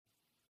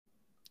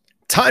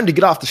Time to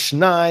get off the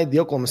schneid. The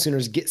Oklahoma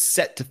Sooners get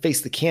set to face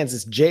the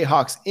Kansas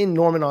Jayhawks in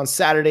Norman on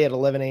Saturday at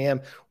 11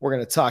 a.m. We're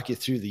going to talk you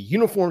through the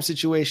uniform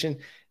situation,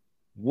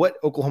 what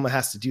Oklahoma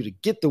has to do to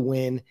get the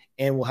win,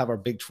 and we'll have our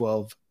Big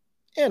 12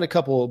 and a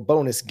couple of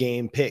bonus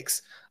game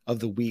picks of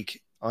the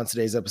week on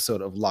today's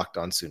episode of Locked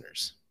On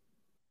Sooners.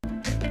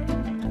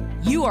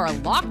 You are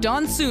Locked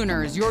On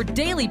Sooners, your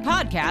daily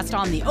podcast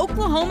on the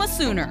Oklahoma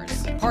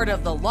Sooners, part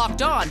of the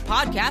Locked On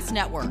Podcast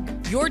Network,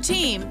 your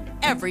team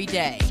every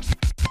day.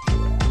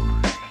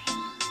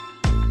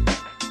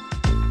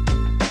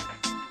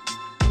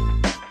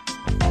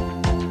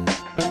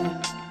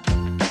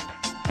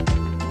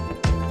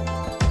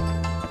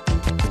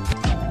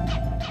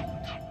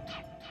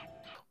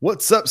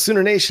 What's up,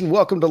 Sooner Nation?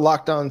 Welcome to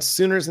Locked On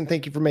Sooners, and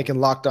thank you for making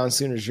Locked On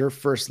Sooners your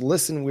first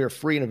listen. We are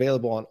free and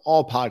available on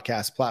all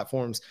podcast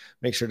platforms.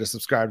 Make sure to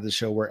subscribe to the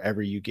show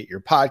wherever you get your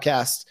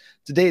podcasts.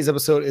 Today's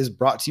episode is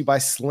brought to you by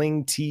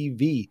Sling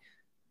TV.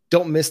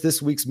 Don't miss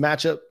this week's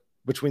matchup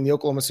between the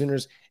Oklahoma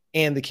Sooners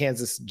and the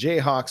Kansas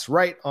Jayhawks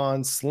right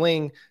on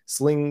Sling.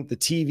 Sling, the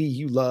TV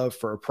you love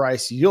for a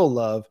price you'll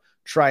love.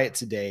 Try it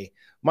today.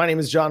 My name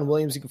is John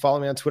Williams. You can follow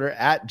me on Twitter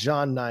at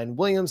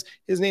John9Williams.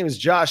 His name is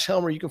Josh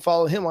Helmer. You can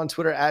follow him on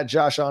Twitter at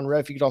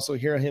JoshOnRef. You can also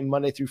hear him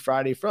Monday through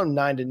Friday from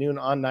 9 to noon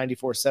on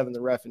 94.7 The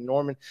Ref in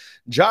Norman.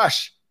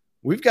 Josh,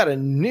 we've got a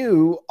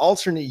new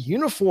alternate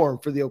uniform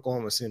for the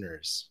Oklahoma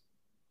Sooners.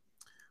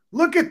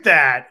 Look at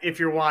that. If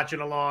you're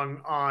watching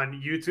along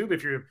on YouTube,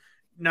 if you're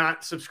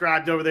not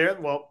subscribed over there,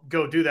 well,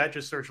 go do that.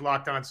 Just search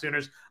Locked On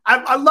Sooners.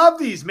 I love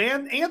these,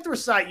 man.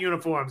 Anthracite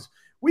uniforms.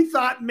 We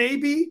thought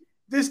maybe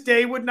this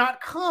day would not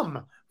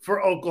come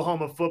for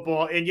Oklahoma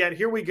football, and yet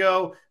here we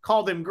go.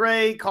 Call them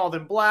gray, call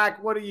them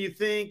black. What do you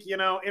think? You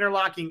know,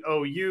 interlocking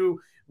OU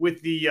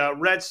with the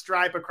red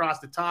stripe across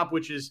the top,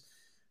 which is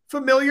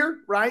familiar,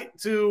 right,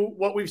 to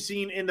what we've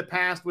seen in the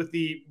past with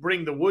the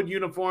Bring the Wood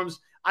uniforms.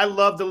 I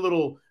love the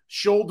little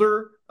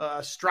shoulder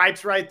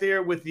stripes right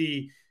there with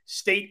the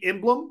state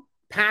emblem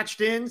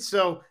patched in.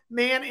 So,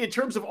 man, in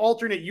terms of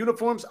alternate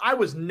uniforms, I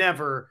was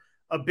never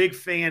a big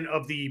fan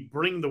of the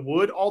Bring the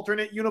Wood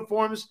alternate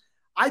uniforms.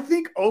 I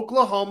think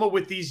Oklahoma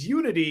with these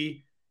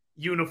Unity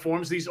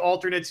uniforms, these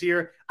alternates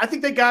here, I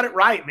think they got it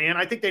right, man.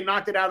 I think they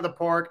knocked it out of the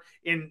park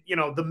in, you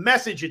know, the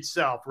message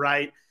itself,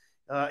 right?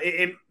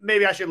 And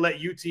maybe I should let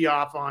you tee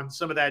off on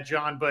some of that,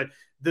 John, but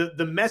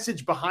the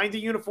message behind the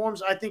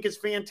uniforms, I think is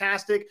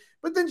fantastic.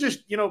 But then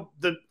just, you know,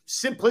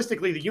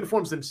 simplistically, the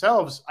uniforms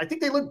themselves, I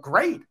think they look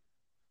great.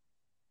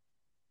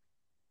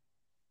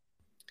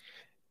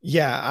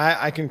 Yeah,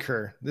 I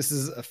concur. This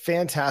is a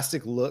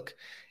fantastic look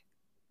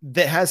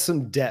that has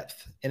some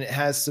depth and it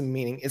has some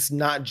meaning. It's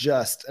not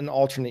just an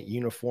alternate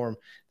uniform.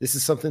 This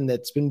is something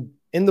that's been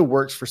in the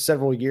works for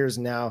several years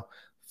now.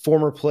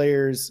 Former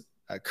players,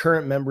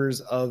 current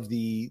members of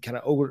the kind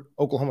of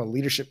Oklahoma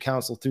Leadership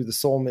Council through the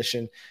Soul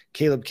Mission,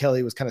 Caleb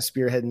Kelly was kind of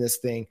spearheading this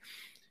thing.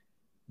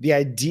 The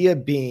idea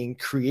being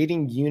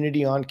creating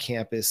unity on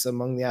campus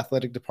among the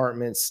athletic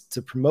departments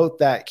to promote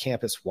that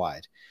campus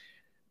wide,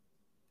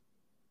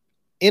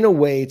 in a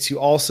way to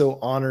also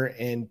honor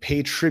and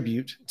pay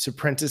tribute to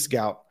Prentice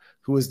Gout,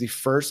 who was the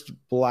first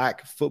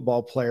Black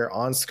football player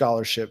on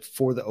scholarship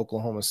for the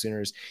Oklahoma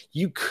Sooners.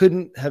 You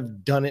couldn't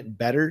have done it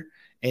better,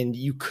 and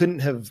you couldn't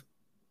have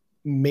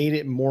made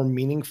it more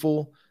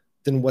meaningful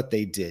than what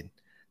they did.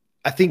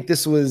 I think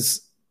this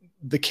was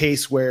the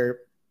case where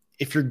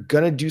if you're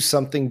going to do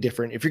something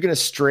different, if you're going to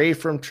stray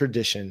from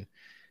tradition,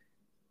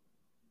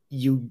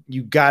 you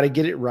got to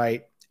get it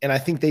right. And I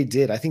think they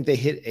did. I think they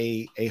hit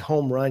a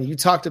home run. You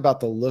talked about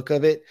the look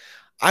of it.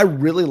 I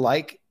really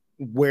like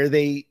where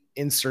they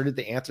inserted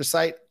the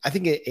anthracite. I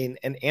think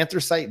an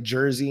anthracite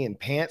jersey and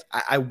pants,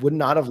 I would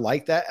not have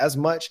liked that as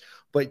much,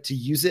 but to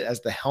use it as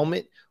the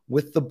helmet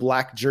with the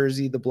black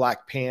jersey, the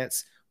black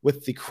pants,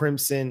 with the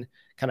crimson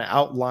kind of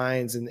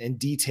outlines and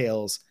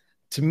details,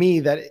 to me,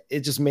 that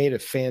it just made a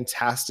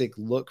fantastic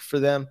look for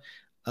them.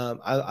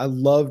 I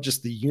love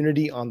just the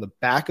unity on the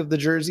back of the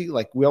jersey.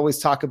 Like we always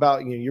talk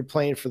about, you know, you're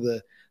playing for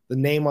the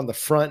name on the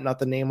front, not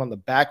the name on the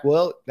back.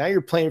 Well, now you're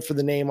playing for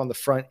the name on the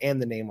front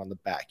and the name on the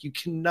back. You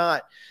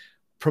cannot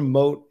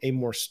promote a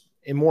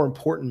more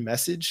important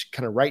message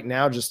kind of right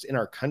now, just in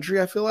our country.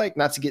 I feel like,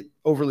 not to get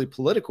overly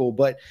political,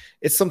 but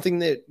it's something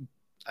that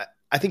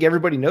I think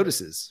everybody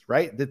notices,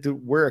 right? That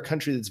we're a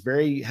country that's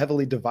very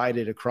heavily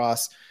divided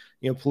across,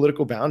 you know,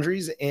 political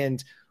boundaries.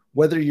 And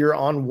whether you're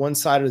on one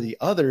side or the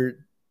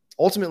other,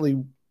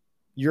 ultimately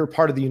you're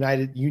part of the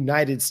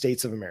United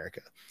States of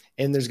America.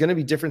 And there's going to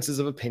be differences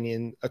of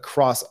opinion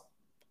across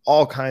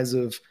all kinds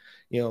of,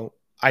 you know,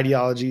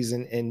 ideologies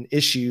and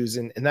issues.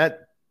 And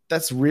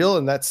that's real,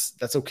 and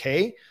that's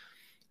okay.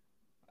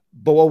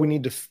 But what we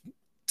need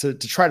to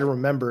try to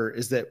remember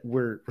is that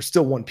we're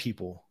still one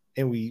people,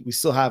 and we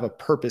still have a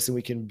purpose, and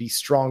we can be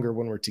stronger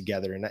when we're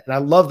together. And I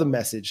love the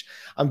message.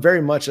 I'm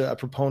very much a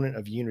proponent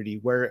of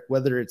unity,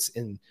 whether it's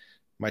in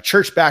my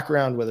church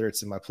background, whether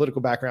it's in my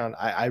political background.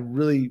 I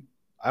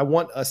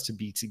want us to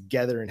be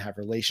together and have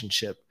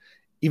relationship.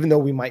 Even though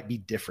we might be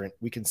different,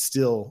 we can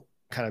still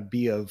kind of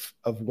be of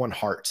one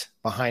heart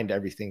behind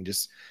everything,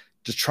 just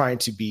just trying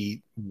to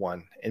be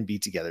one and be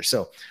together.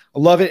 So I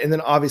love it. And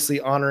then obviously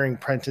honoring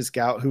Prentice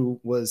Gout, who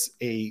was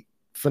a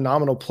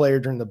phenomenal player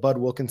during the Bud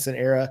Wilkinson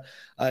era,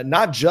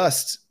 not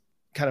just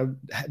kind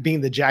of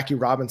being the Jackie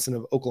Robinson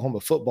of Oklahoma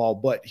football,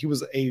 but he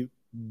was a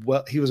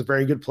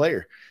very good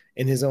player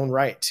in his own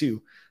right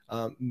too.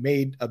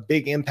 Made a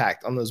big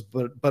impact on those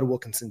Bud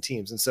Wilkinson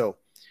teams. And so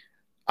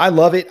I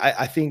love it.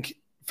 I think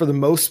for the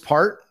most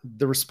part,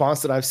 the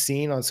response that I've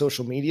seen on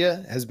social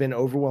media has been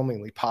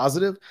overwhelmingly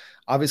positive.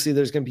 Obviously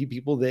there's going to be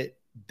people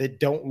that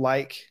don't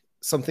like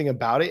something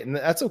about it, and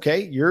that's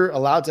okay. You're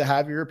allowed to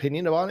have your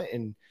opinion about it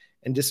and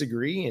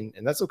disagree.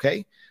 And that's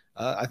okay.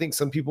 I think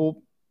some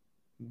people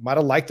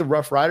might've liked the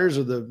Rough Riders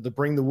or the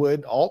Bring the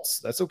Wood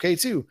alts. That's okay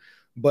too.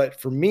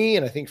 But for me,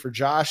 and I think for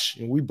Josh,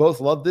 and we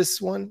both love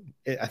this one.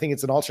 I think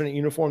it's an alternate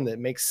uniform that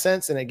makes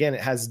sense. And again,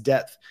 it has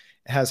depth,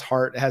 it has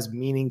heart, it has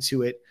meaning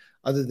to it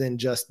other than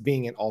just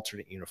being an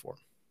alternate uniform.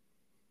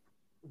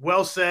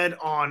 Well said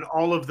on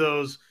all of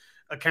those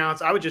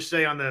accounts. I would just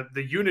say on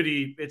the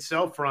unity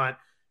itself front,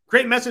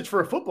 great message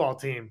for a football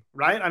team,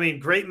 right? I mean,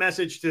 great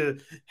message to,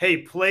 hey,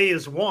 play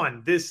is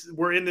one.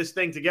 We're in this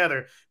thing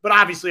together. But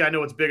obviously I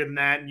know it's bigger than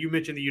that. And you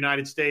mentioned the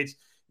United States.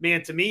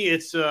 Man, to me,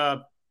 it's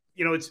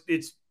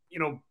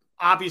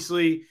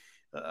obviously,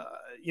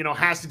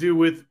 has to do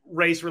with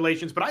race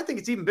relations, but I think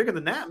it's even bigger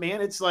than that, man.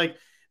 It's like,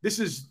 this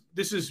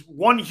is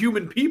one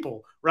human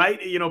people, right?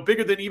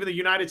 Bigger than even the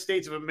United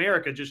States of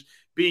America, just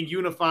being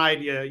unified,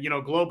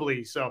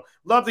 globally. So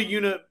love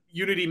the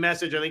unity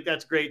message. I think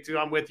that's great too.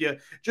 I'm with you.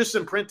 Just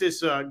some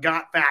Prentice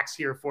got facts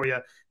here for you.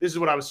 This is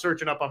what I was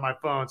searching up on my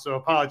phone, so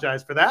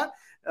apologize for that.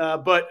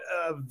 But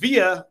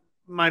via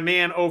my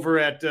man over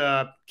at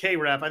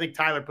KREF, I think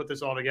Tyler put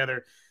this all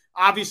together.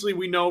 Obviously,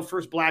 we know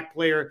first Black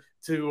player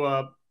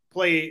to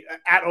play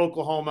at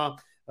Oklahoma.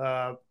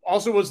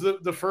 Also was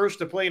the first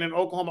to play in an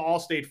Oklahoma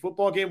All-State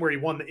football game where he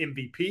won the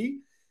MVP.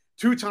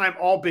 Two-time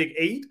All-Big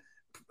 8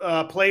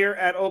 player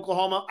at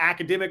Oklahoma,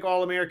 academic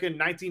All-American,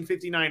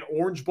 1959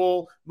 Orange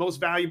Bowl, most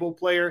valuable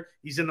player.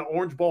 He's in the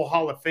Orange Bowl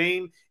Hall of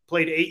Fame,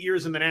 played 8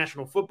 years in the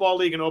National Football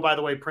League. And, oh, by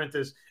the way,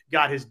 Prentice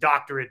got his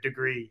doctorate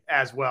degree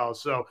as well.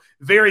 So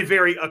very,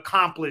 very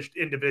accomplished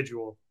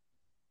individual.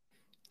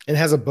 And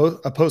has a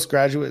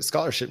postgraduate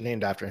scholarship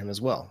named after him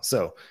as well.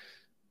 So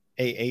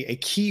a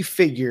key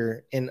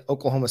figure in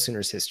Oklahoma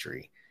Sooners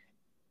history.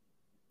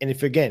 And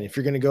if you're going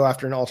to go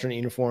after an alternate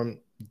uniform,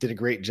 did a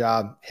great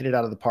job, hit it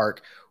out of the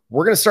park.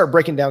 We're going to start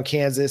breaking down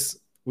Kansas.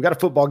 We got a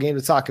football game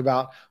to talk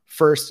about.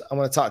 First, I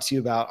want to talk to you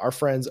about our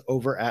friends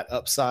over at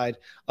Upside.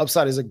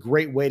 Upside is a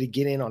great way to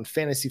get in on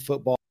fantasy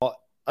football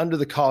under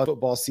the college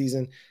football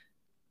season.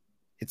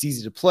 It's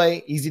easy to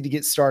play, easy to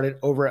get started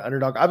over at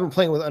Underdog. I've been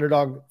playing with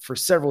Underdog for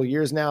several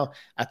years now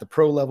at the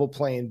pro level,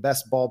 playing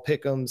best ball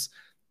pick'ems.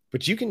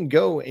 But you can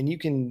go and you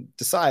can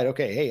decide,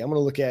 okay, hey, I'm going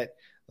to look at,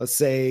 let's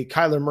say,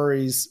 Kyler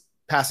Murray's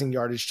passing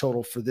yardage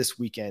total for this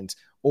weekend,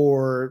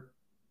 or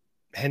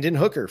Hendon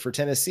Hooker for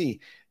Tennessee,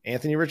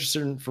 Anthony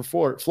Richardson for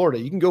Florida.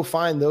 You can go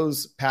find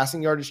those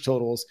passing yardage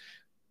totals,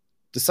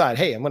 decide,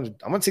 hey, I'm going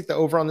to take the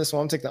over on this one.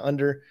 I'm going to take the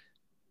under.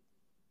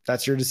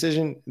 That's your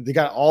decision. They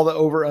got all the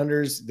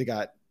over-unders. They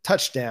got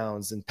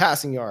touchdowns and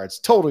passing yards,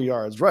 total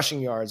yards,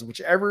 rushing yards,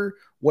 whichever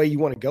way you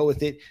want to go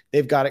with it.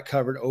 They've got it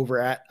covered over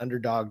at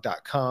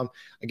underdog.com.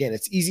 Again,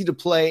 it's easy to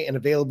play and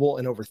available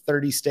in over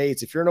 30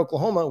 states. If you're in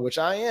Oklahoma, which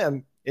I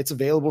am, it's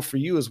available for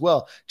you as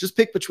well. Just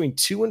pick between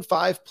 2 and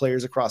 5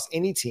 players across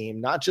any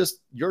team, not just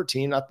your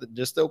team,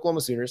 just the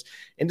Oklahoma Sooners,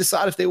 and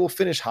decide if they will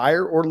finish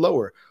higher or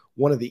lower.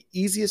 One of the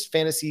easiest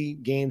fantasy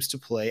games to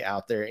play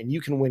out there, and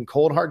you can win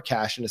cold hard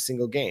cash in a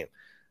single game.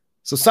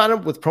 So sign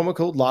up with promo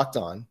code Locked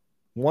On.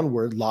 One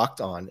word, Locked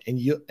On,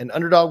 and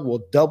Underdog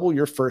will double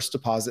your first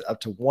deposit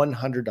up to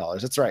 $100.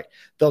 That's right.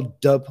 They'll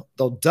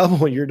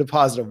double your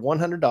deposit of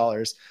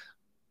 $100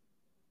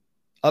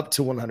 up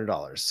to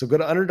 $100. So go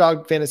to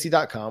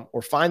underdogfantasy.com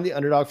or find the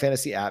Underdog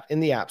Fantasy app in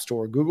the App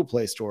Store, Google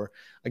Play Store.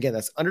 Again,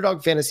 that's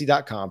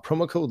underdogfantasy.com.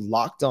 Promo code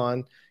Locked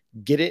On.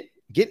 Get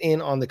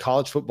in on the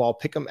college football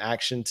pick'em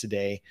action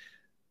today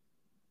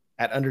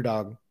at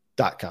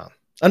underdog.com.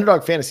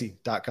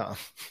 Underdogfantasy.com.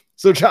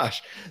 So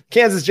Josh,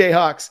 Kansas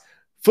Jayhawks.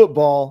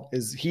 Football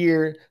is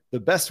here. The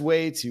best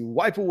way to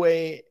wipe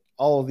away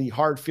all of the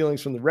hard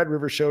feelings from the Red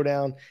River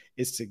Showdown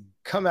is to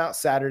come out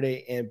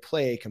Saturday and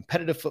play a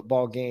competitive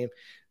football game.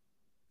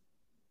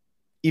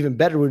 Even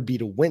better would be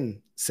to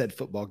win said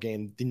football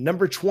game. The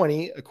number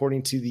 20,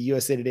 according to the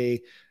USA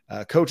Today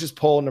coaches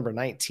poll, number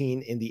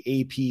 19 in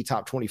the AP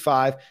top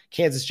 25,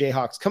 Kansas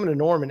Jayhawks coming to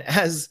Norman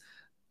as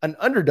an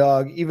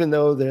underdog, even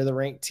though they're the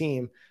ranked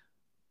team.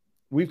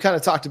 We've kind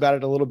of talked about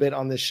it a little bit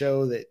on this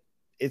show that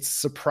it's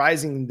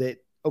surprising that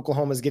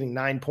Oklahoma is getting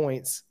 9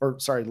 points,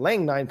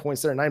 laying 9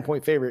 points. They're a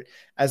 9-point favorite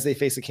as they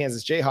face a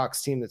Kansas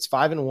Jayhawks team that's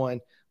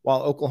 5-1,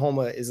 while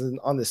Oklahoma is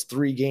on this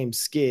 3-game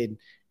skid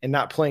and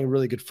not playing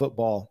really good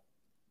football.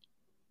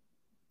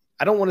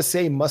 I don't want to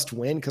say must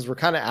win because we're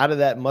kind of out of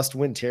that must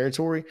win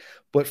territory.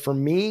 But for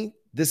me,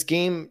 this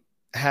game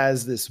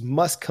has this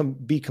must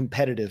be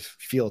competitive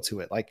feel to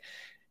it. Like,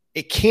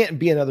 it can't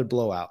be another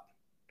blowout.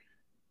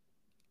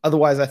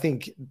 Otherwise, I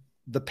think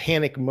the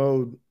panic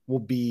mode will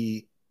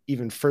be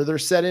even further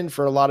set in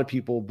for a lot of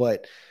people,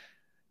 but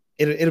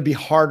it'll be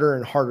harder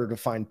and harder to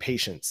find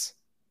patience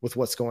with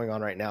what's going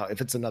on right now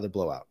if it's another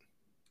blowout.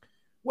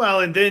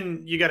 Well, and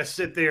then you got to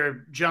sit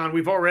there, John.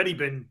 We've already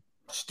been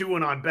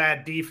stewing on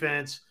bad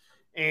defense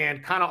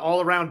and kind of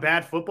all around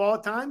bad football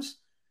at times.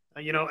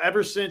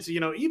 Ever since,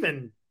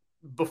 even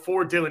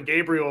before Dillon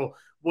Gabriel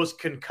was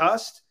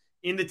concussed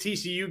in the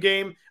TCU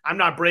game, I'm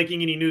not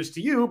breaking any news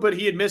to you, but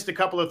he had missed a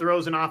couple of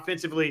throws, and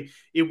offensively,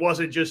 it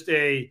wasn't just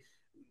a,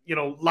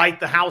 light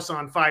the house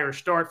on fire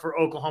start for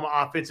Oklahoma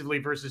offensively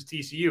versus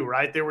TCU,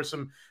 right? There were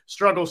some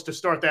struggles to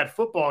start that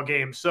football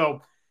game.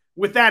 So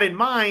with that in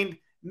mind,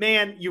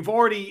 man, you've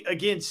already,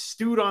 again,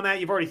 stewed on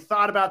that. You've already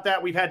thought about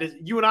that.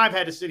 You and I have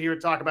had to sit here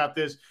and talk about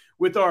this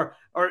with our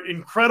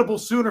incredible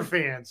Sooner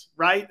fans,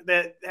 right?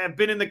 That have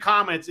been in the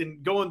comments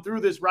and going through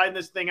this, writing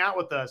this thing out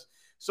with us.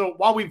 So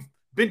while we've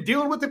been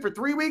dealing with it for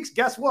 3 weeks,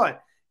 guess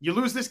what? You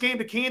lose this game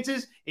to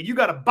Kansas, and you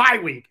got a bye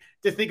week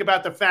to think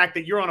about the fact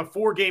that you're on a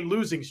 4-game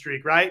losing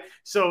streak, right?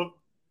 So,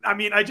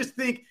 I just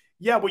think,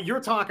 what you're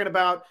talking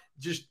about,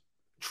 just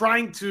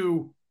trying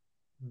to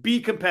be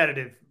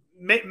competitive,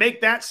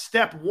 make that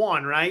step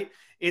one, right?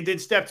 And then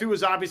step two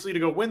is obviously to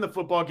go win the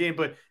football game.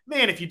 But,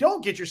 man, if you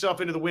don't get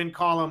yourself into the win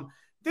column,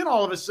 then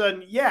all of a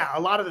sudden, a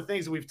lot of the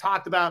things that we've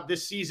talked about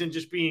this season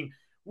just being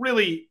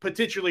really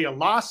potentially a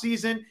lost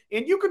season.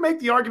 And you can make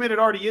the argument it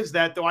already is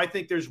that, though I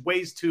think there's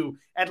ways to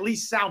at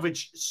least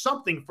salvage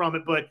something from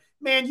it. But,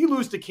 man, you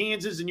lose to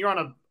Kansas and you're on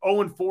a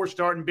 0-4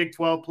 start in Big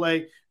 12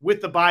 play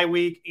with the bye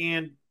week.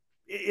 And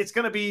it's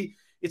going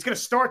to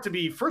start to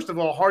be, first of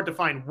all, hard to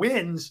find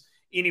wins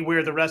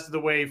anywhere the rest of the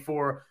way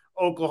for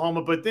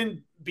Oklahoma. But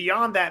then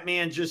beyond that,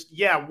 man, just,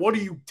 what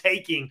are you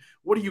taking?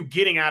 What are you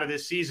getting out of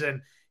this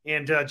season?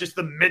 And just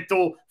the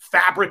mental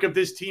fabric of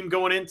this team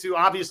going into,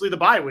 obviously, the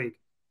bye week.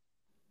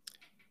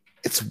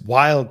 It's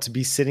wild to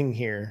be sitting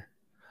here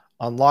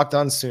on Locked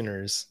On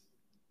Sooners.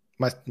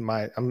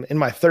 I'm in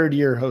my 3rd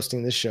year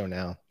hosting this show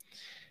now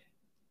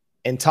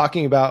and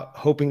talking about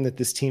hoping that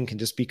this team can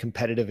just be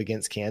competitive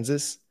against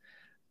Kansas.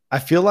 I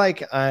feel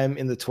like I'm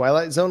in the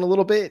twilight zone a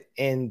little bit,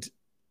 and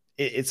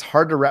it's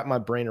hard to wrap my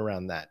brain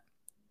around that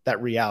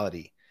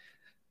reality.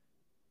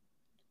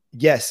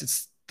 Yes,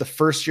 it's the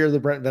first year of the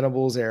Brent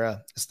Venables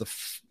era. It's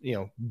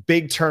the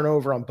big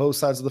turnover on both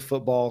sides of the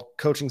football,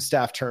 coaching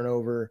staff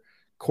turnover,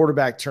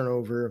 quarterback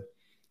turnover,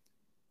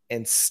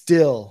 and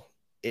still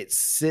it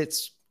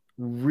sits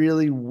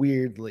really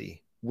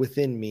weirdly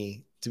within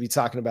me to be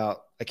talking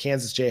about a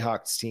Kansas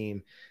Jayhawks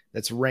team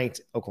that's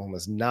ranked.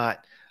 Oklahoma's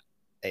not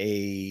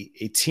a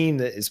team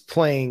that is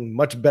playing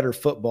much better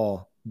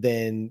football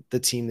than the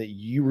team that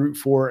you root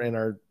for and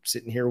are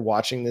sitting here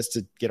watching this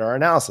to get our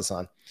analysis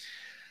on.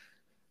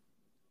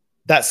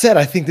 That said,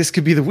 I think this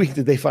could be the week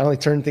that they finally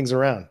turn things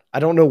around. I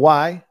don't know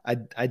why.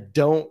 I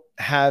don't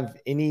have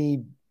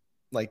any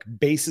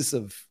basis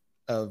of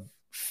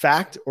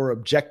fact or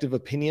objective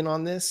opinion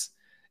on this.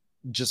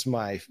 Just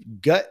my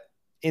gut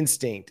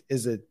instinct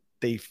is that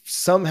they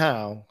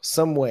somehow,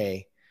 some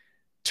way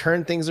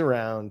turn things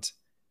around,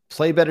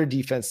 play better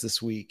defense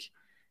this week,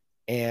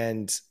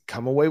 and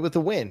come away with a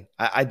win.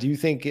 I do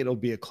think it'll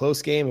be a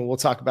close game, and we'll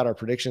talk about our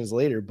predictions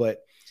later. But,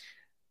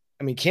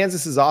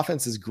 Kansas's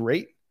offense is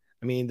great.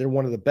 They're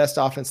one of the best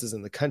offenses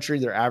in the country.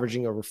 They're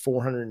averaging over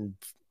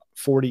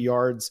 440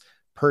 yards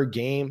per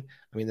game.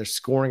 They're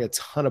scoring a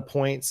ton of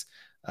points.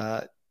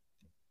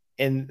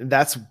 And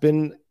that's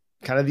been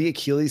kind of the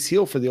Achilles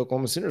heel for the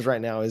Oklahoma Sooners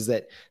right now, is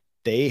that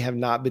they have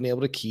not been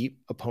able to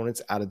keep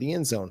opponents out of the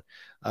end zone.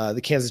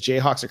 The Kansas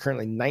Jayhawks are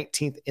currently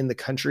 19th in the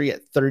country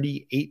at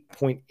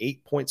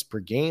 38.8 points per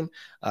game.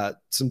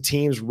 Some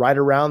teams right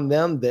around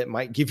them that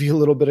might give you a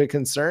little bit of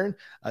concern.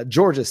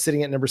 Georgia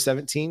sitting at number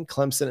 17,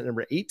 Clemson at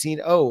number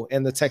 18.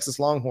 And the Texas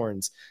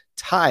Longhorns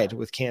tied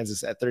with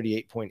Kansas at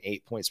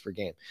 38.8 points per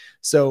game.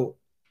 So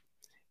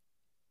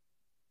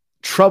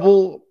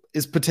trouble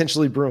is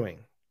potentially brewing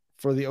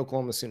for the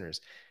Oklahoma Sooners.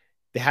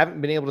 They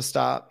haven't been able to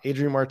stop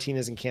Adrian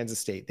Martinez in Kansas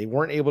State. They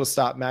weren't able to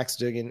stop Max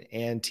Duggan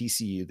and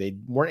TCU. They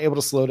weren't able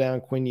to slow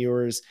down Quinn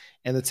Ewers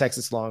and the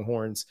Texas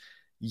Longhorns.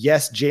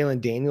 Yes,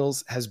 Jalen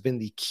Daniels has been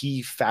the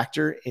key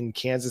factor in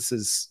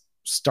Kansas's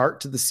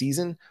start to the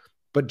season,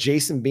 but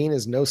Jason Bean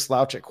is no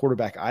slouch at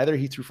quarterback either.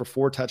 He threw for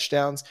 4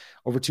 touchdowns,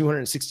 over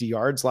 260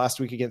 yards last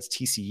week against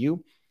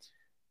TCU.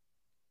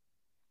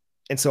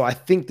 And so I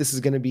think this is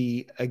going to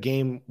be a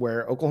game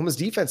where Oklahoma's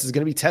defense is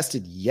going to be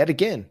tested yet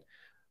again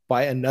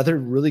by another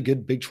really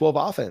good Big 12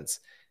 offense.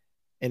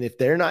 And if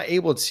they're not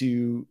able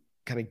to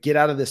kind of get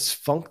out of this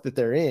funk that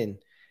they're in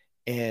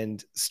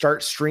and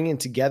start stringing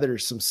together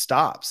some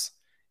stops,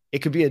 it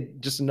could be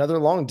just another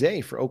long day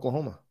for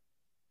Oklahoma.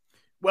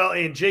 Well,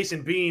 and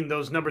Jason Bean,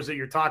 those numbers that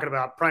you're talking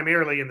about,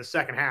 primarily in the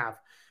second half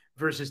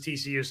versus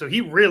TCU. So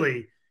he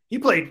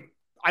played,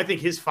 I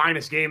think, his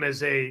finest game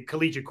as a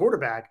collegiate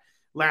quarterback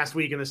last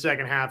week in the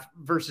second half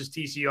versus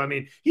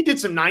TCU. He did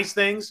some nice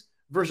things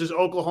versus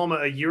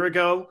Oklahoma a year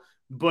ago,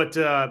 but,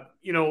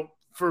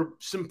 for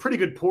some pretty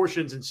good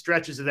portions and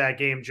stretches of that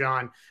game,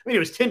 John. I mean, it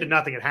was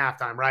 10-0 at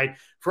halftime, right?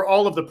 For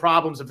all of the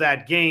problems of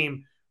that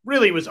game,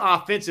 really was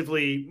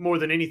offensively more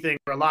than anything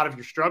where a lot of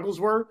your struggles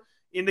were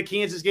in the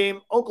Kansas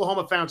game.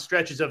 Oklahoma found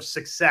stretches of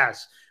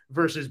success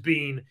versus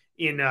being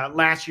in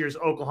last year's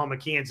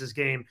Oklahoma-Kansas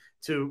game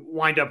to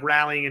wind up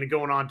rallying and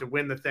going on to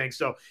win the thing.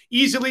 So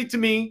easily, to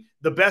me,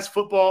 the best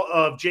football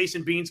of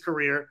Jason Bean's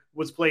career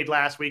was played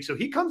last week. So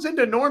he comes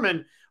into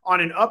Norman on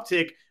an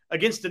uptick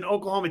against an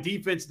Oklahoma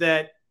defense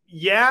that,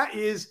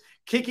 is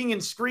kicking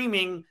and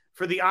screaming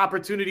for the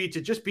opportunity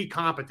to just be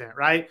competent,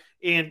 right?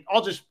 And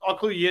I'll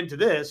clue you into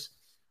this.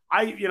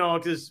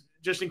 Because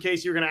just in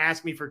case you're going to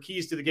ask me for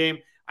keys to the game,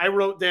 I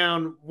wrote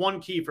down one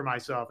key for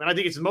myself. And I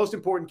think it's the most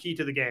important key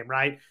to the game,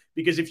 right?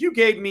 Because if you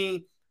gave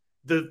me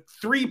the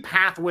 3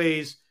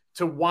 pathways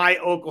to why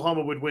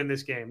Oklahoma would win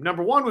this game,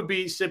 number 1 would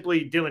be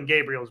simply Dillon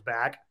Gabriel's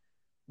back,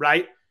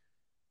 right?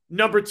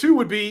 Number 2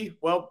 would be,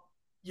 well,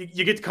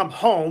 you get to come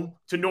home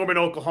to Norman,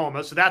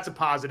 Oklahoma. So that's a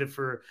positive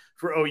for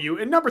OU.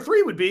 And number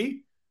 3 would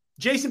be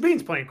Jason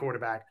Bean's playing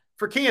quarterback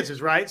for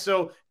Kansas, right?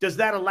 So does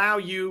that allow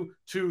you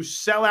to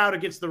sell out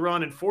against the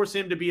run and force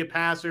him to be a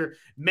passer,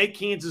 make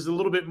Kansas a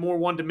little bit more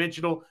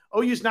one-dimensional?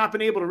 OU's not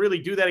been able to really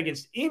do that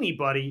against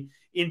anybody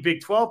in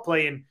Big 12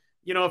 play. And,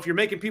 if you're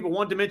making people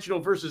one-dimensional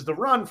versus the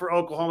run for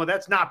Oklahoma,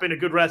 that's not been a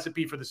good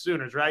recipe for the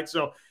Sooners, right?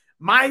 So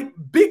my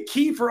big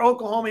key for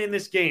Oklahoma in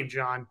this game,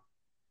 John,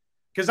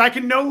 because I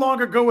can no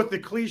longer go with the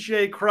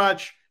cliche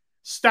crutch,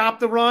 stop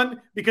the run,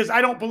 because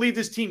I don't believe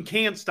this team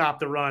can stop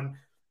the run.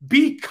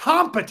 Be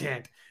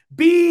competent.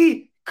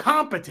 Be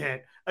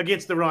competent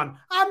against the run.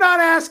 I'm not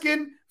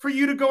asking for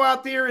you to go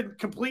out there and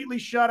completely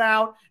shut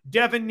out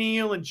Devin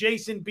Neal and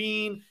Jason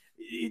Bean.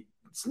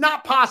 It's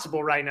not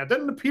possible right now. It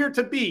doesn't appear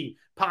to be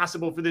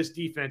possible for this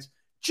defense.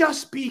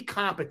 Just be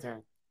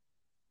competent.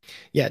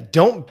 Yeah,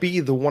 don't be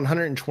the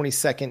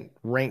 122nd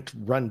ranked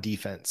run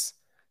defense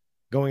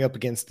going up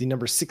against the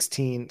number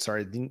 16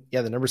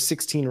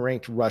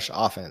 ranked rush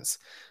offense.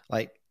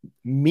 Like,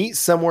 meet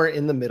somewhere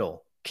in the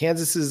middle.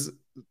 Kansas is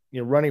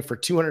running for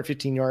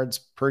 215 yards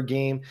per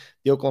game.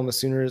 The Oklahoma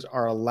Sooners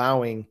are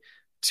allowing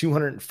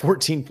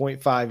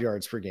 214.5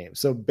 yards per game.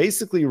 So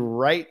basically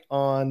right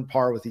on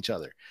par with each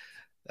other.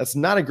 That's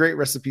not a great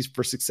recipe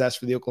for success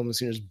for the Oklahoma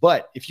Sooners,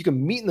 but if you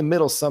can meet in the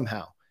middle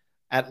somehow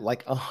at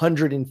like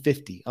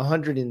 150,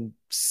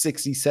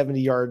 160,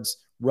 70 yards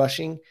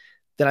rushing,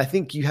 then I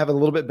think you have a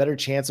little bit better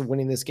chance of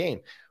winning this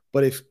game.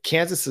 But if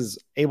Kansas is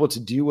able to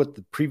do what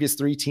the previous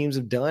 3 teams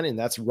have done, and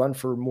that's run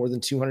for more than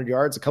 200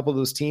 yards, a couple of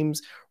those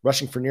teams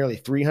rushing for nearly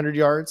 300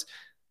 yards,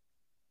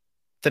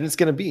 then it's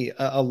going to be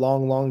a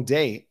long, long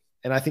day.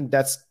 And I think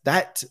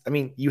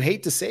you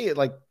hate to say it,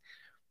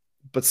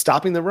 but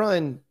stopping the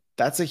run,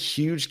 that's a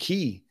huge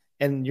key.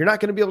 And you're not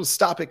going to be able to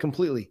stop it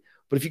completely.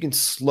 But if you can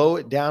slow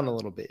it down a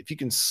little bit, if you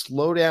can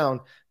slow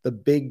down the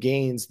big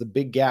gains, the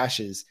big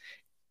gashes,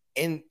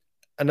 and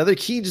another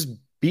key, just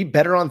be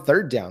better on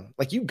third down.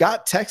 Like, you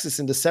got Texas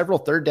into several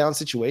third down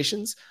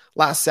situations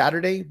last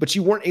Saturday, but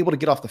you weren't able to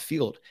get off the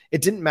field.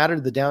 It didn't matter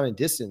the down and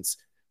distance.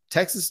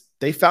 Texas,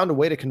 they found a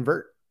way to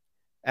convert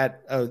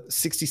at a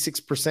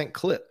 66%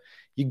 clip.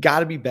 You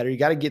got to be better. You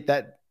got to get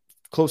that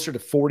closer to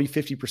 40,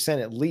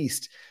 50% at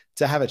least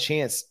to have a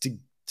chance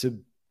to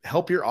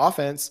help your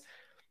offense.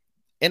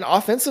 And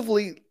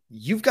offensively,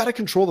 you've got to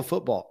control the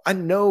football. I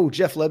know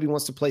Jeff Lebby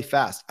wants to play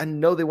fast. I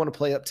know they want to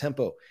play up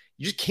tempo.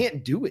 You just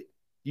can't do it.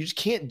 You just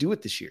can't do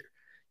it this year.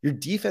 Your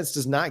defense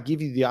does not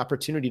give you the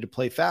opportunity to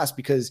play fast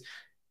because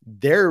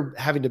they're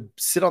having to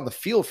sit on the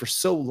field for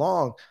so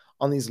long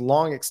on these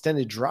long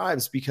extended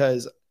drives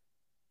because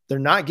they're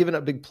not giving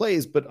up big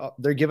plays, but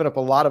they're giving up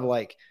a lot of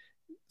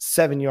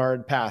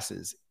 7-yard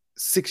passes,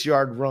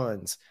 6-yard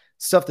runs,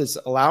 stuff that's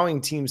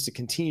allowing teams to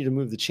continue to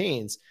move the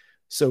chains.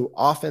 So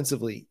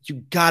offensively, you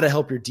got to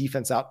help your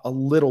defense out a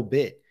little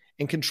bit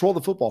and control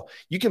the football.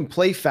 You can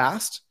play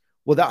fast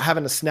without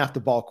having to snap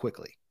the ball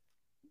quickly.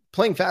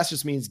 Playing fast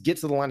just means get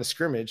to the line of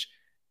scrimmage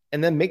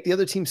and then make the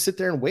other team sit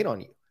there and wait on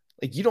you.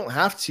 You don't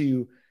have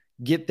to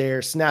get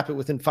there, snap it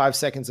within 5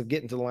 seconds of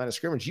getting to the line of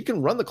scrimmage. You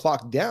can run the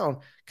clock down,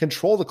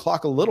 control the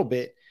clock a little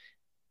bit.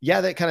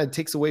 Yeah, that kind of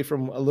takes away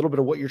from a little bit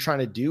of what you're trying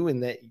to do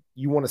in that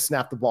you want to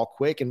snap the ball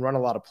quick and run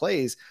a lot of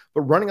plays,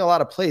 but running a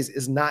lot of plays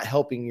is not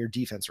helping your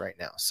defense right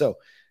now. So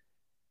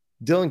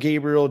Dillon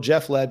Gabriel,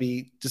 Jeff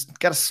Lebby, just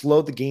got to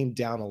slow the game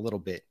down a little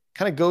bit.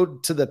 Kind of go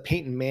to the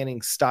Peyton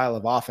Manning style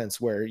of offense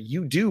where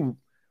you do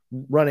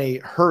run a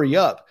hurry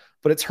up,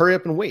 but it's hurry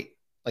up and wait.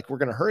 We're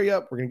going to hurry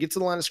up. We're going to get to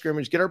the line of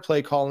scrimmage, get our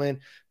play call in,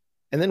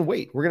 and then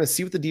wait. We're going to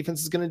see what the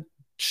defense is going to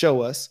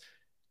show us,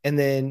 and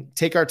then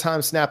take our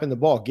time snapping the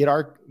ball, get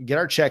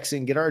our checks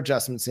in, get our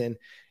adjustments in,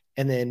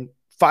 and then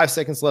 5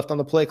 seconds left on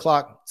the play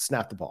clock,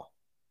 snap the ball.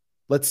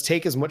 Let's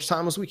take as much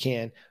time as we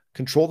can,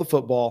 control the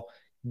football,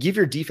 give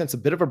your defense a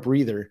bit of a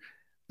breather,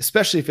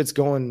 especially if it's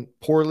going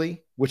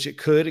poorly, which it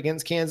could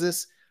against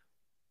Kansas.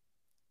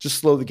 Just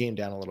slow the game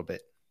down a little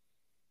bit.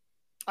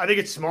 I think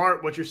it's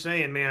smart what you're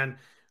saying, man.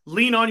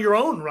 Lean on your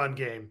own run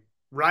game,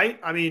 right?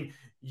 I mean,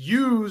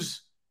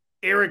 use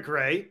Eric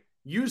Gray,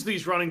 use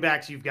these running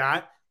backs you've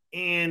got,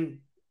 and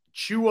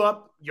chew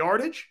up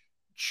yardage,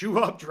 chew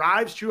up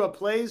drives, chew up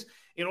plays,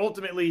 and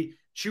ultimately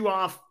chew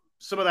off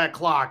some of that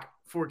clock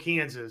for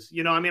Kansas.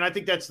 You know, I mean, I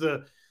think that's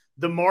the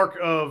mark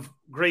of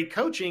great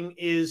coaching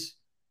is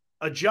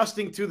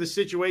adjusting to the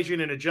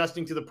situation and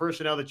adjusting to the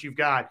personnel that you've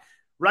got.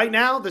 Right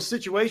now, the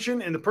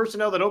situation and the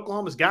personnel that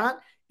Oklahoma's got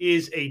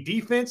is a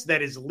defense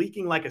that is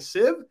leaking like a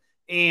sieve.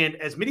 And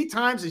as many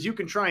times as you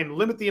can try and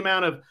limit the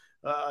amount of,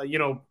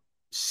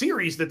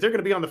 series that they're going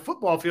to be on the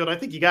football field, I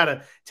think you got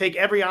to take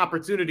every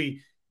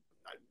opportunity.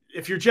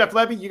 If you're Jeff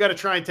Lebby, you got to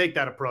try and take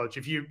that approach.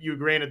 If you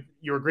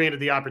were granted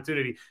the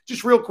opportunity.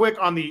 Just real quick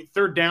on the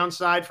third down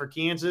side for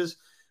Kansas,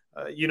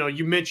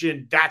 you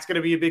mentioned that's going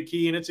to be a big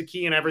key, and it's a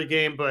key in every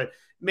game. But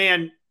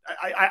man,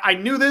 I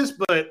knew this,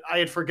 but I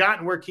had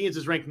forgotten where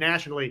Kansas ranked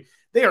nationally.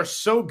 They are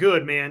so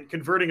good, man,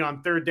 converting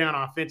on third down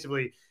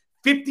offensively.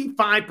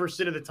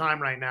 55% of the time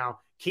right now,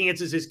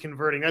 Kansas is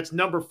converting. That's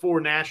number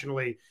 4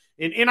 nationally.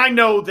 And I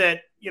know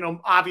that,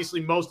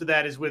 obviously most of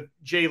that is with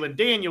Jalen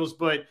Daniels,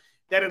 but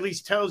that at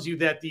least tells you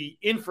that the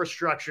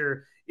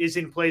infrastructure is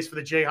in place for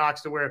the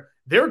Jayhawks to where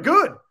they're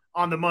good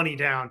on the money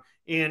down.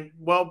 And,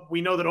 well,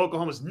 we know that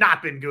Oklahoma's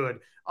not been good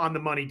on the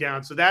money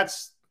down. So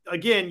that's,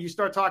 again, you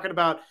start talking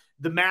about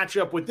the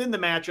matchup within the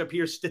matchup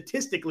here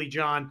statistically,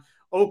 John.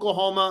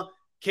 Oklahoma,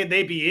 can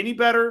they be any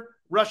better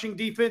rushing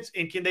defense?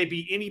 And can they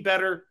be any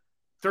better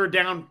third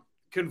down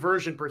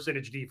conversion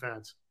percentage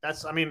defense?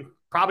 That's,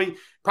 probably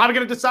going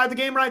to decide the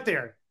game right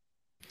there.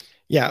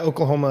 Yeah,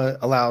 Oklahoma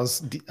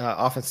allows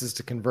offenses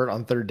to convert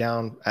on third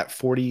down at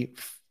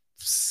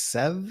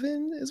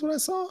 47 is what I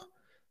saw.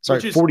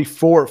 Sorry,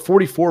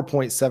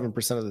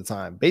 44.7% of the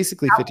time,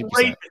 basically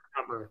 50%.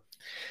 Number.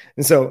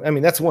 And so,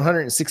 that's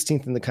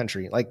 116th in the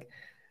country. Like,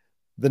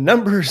 the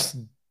numbers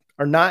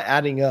are not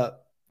adding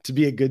up to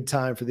be a good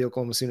time for the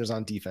Oklahoma Sooners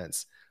on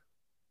defense.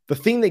 The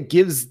thing that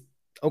gives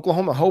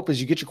Oklahoma hope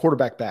is you get your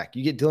quarterback back.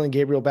 You get Dillon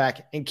Gabriel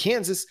back. And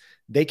Kansas,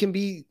 they can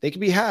be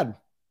had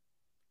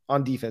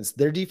on defense.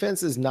 Their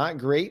defense is not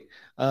great.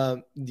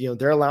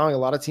 They're allowing a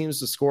lot of teams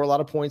to score a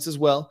lot of points as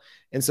well.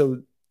 And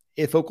so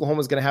if Oklahoma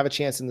is going to have a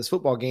chance in this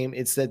football game,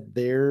 it's that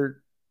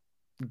their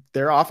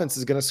offense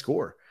is going to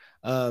score.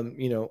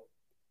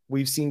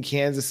 We've seen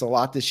Kansas a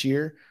lot this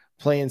year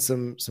playing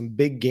some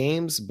big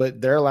games,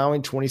 but they're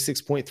allowing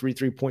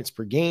 26.33 points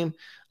per game,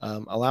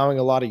 allowing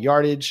a lot of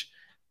yardage.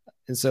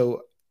 And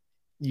so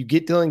you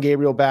get Dillon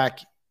Gabriel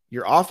back.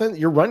 Your offense,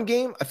 your run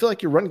game, I feel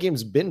like your run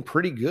game's been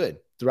pretty good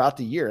throughout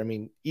the year.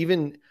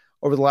 Even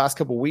over the last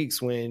couple of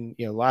weeks when,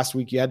 last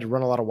week you had to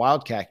run a lot of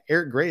Wildcat,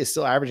 Eric Gray is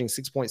still averaging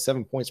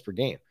 6.7 points per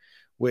game,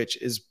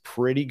 which is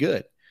pretty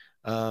good.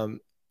 And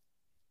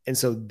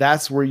so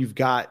that's where you've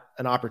got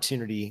an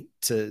opportunity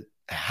to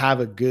have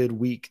a good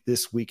week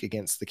this week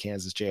against the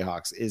Kansas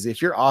Jayhawks is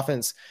if your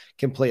offense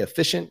can play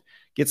efficient,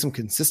 get some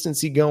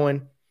consistency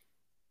going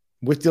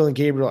with Dillon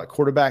Gabriel at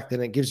quarterback,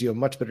 then it gives you a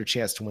much better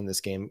chance to win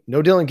this game.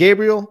 No Dillon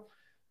Gabriel,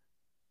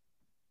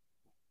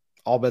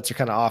 all bets are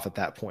kind of off at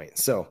that point.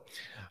 So,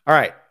 all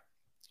right.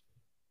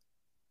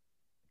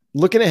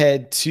 Looking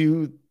ahead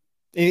to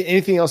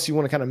anything else you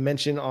want to kind of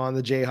mention on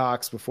the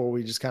Jayhawks before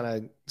we just kind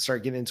of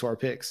start getting into our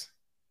picks?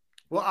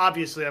 Well,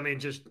 obviously,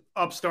 just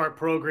upstart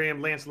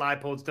program. Lance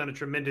Leipold's done a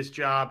tremendous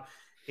job.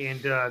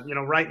 And,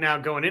 right now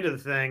going into the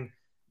thing,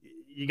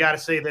 you got to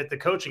say that the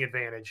coaching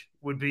advantage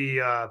would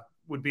be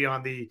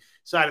on the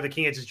side of the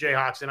Kansas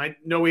Jayhawks. And I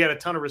know we had a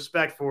ton of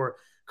respect for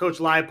Coach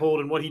Leipold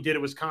and what he did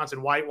at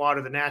Wisconsin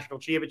Whitewater, the national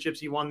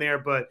championships he won there.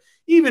 But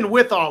even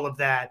with all of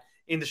that,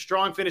 in the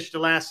strong finish to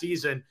last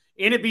season,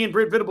 and it being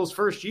Britt Venables'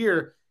 first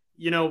year,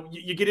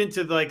 you get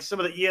into like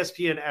some of the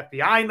ESPN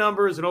FBI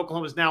numbers, and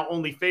Oklahoma's now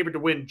only favored to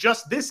win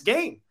just this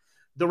game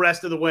the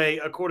rest of the way,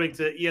 according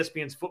to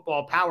ESPN's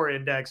Football Power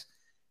Index.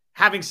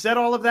 Having said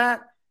all of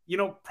that,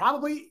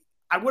 probably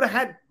I would have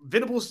had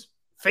Venables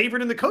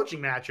favored in the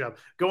coaching matchup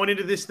going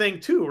into this thing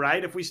too,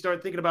 right? If we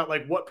start thinking about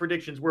like what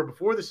predictions were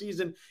before the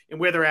season and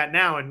where they're at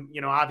now. And,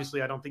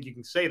 obviously I don't think you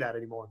can say that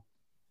anymore.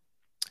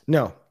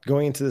 No,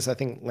 going into this, I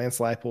think Lance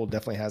Leipold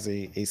definitely has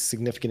a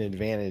significant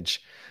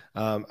advantage.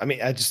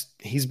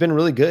 He's been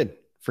really good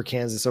for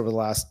Kansas over the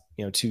last,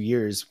 2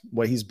 years,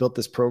 what he's built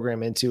this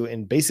program into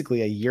in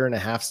basically a year and a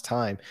half's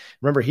time.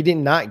 Remember, he did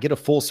not get a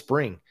full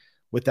spring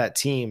with that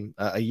team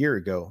a year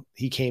ago.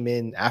 He came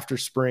in after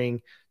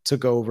spring,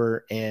 took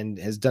over, and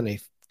has done a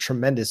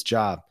tremendous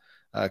job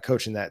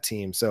coaching that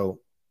team. So,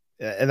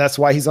 and that's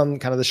why he's on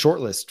kind of the short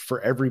list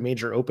for every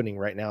major opening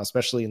right now,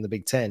 especially in the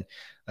Big Ten,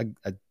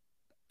 a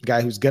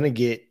guy who's going to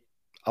get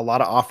a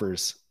lot of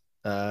offers.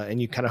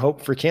 And you kind of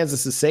hope for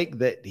Kansas's sake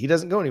that he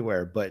doesn't go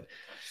anywhere, but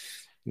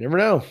you never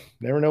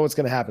know what's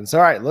going to happen. So,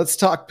 all right, let's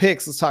talk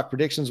picks. Let's talk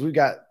predictions. We've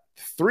got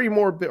three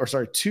more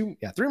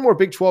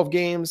Big 12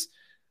 games.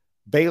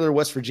 Baylor,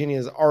 West Virginia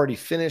is already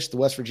finished. The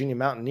West Virginia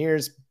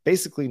Mountaineers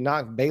basically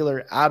knocked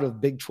Baylor out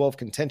of Big 12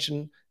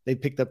 contention. They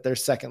picked up their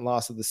second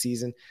loss of the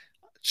season.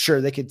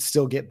 Sure, they could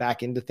still get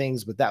back into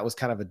things, but that was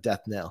kind of a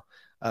death knell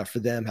for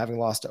them, having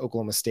lost to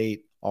Oklahoma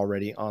State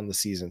already on the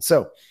season.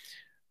 So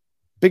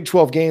Big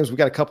 12 games, we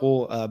got a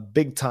couple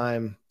big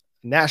time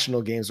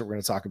national games that we're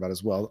going to talk about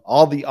as well.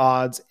 All the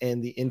odds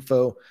and the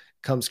info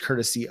comes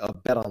courtesy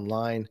of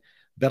BetOnline.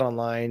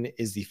 BetOnline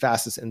is the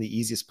fastest and the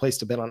easiest place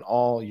to bet on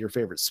all your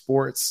favorite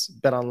sports.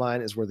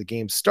 BetOnline is where the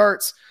game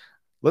starts.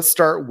 Let's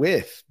start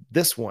with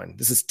this one.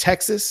 This is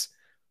Texas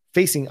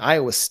facing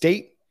Iowa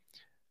State.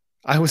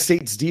 Iowa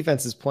State's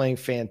defense is playing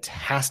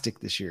fantastic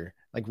this year,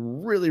 like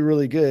really,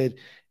 really good.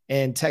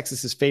 And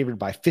Texas is favored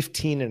by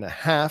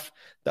 15.5.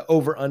 The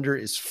over-under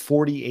is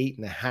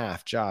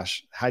 48.5.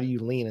 Josh, how do you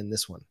lean in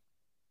this one?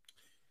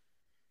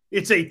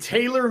 It's a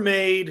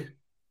tailor-made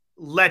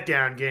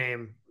letdown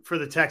game for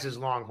the Texas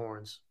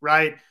Longhorns,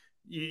 right?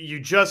 You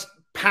just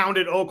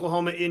pounded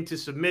Oklahoma into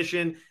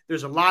submission.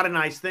 There's a lot of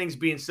nice things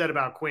being said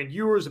about Quinn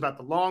Ewers, about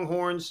the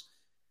Longhorns,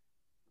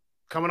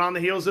 coming on the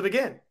heels of,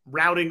 again,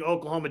 routing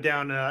Oklahoma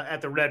down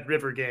at the Red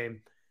River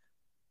game.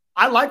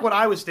 I like what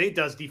Iowa State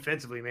does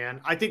defensively, man.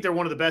 I think they're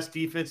one of the best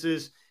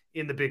defenses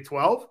in the Big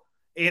 12,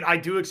 and I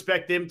do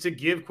expect them to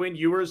give Quinn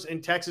Ewers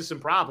and Texas some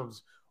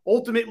problems.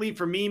 Ultimately,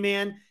 for me,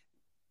 man,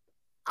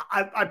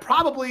 I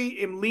probably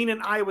am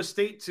leaning Iowa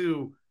State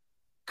to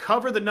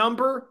cover the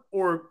number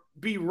or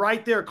be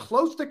right there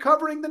close to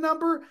covering the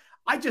number.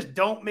 I just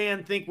don't,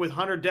 man, think with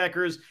Hunter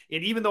Dekkers,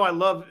 and even though I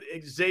love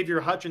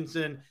Xavier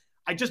Hutchinson,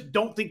 I just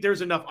don't think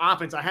there's enough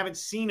offense. I haven't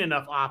seen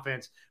enough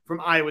offense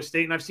from Iowa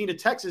State, and I've seen a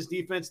Texas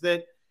defense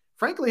that,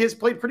 frankly, has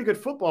played pretty good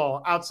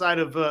football outside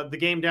of the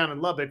game down in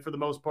Lubbock for the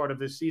most part of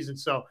this season.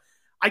 So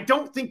I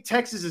don't think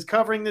Texas is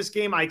covering this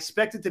game. I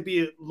expect it to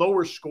be a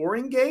lower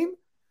scoring game,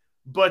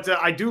 but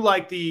I do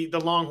like the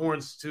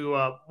Longhorns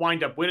to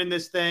wind up winning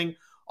this thing.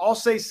 I'll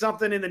say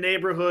something in the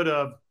neighborhood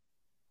of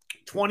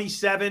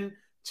 27-13.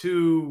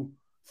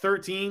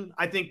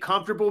 I think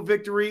comfortable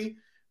victory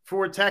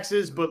for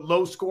Texas, but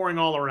low scoring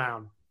all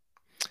around.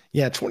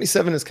 Yeah,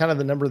 27 is kind of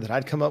the number that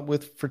I'd come up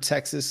with for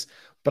Texas,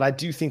 but I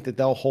do think that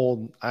they'll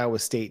hold Iowa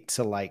State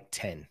to like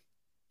 10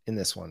 in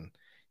this one.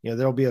 You know,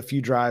 there'll be a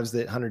few drives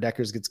that Hunter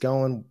Dekkers gets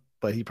going,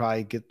 but he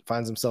probably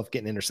finds himself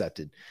getting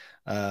intercepted.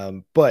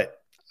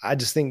 But I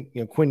just think,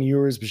 you know, Quinn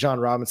Ewers,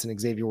 Bijan Robinson,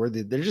 Xavier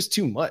Worthy, they're just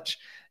too much.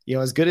 You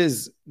know, as good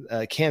as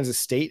Kansas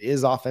State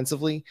is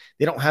offensively,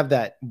 they don't have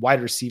that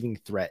wide receiving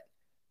threat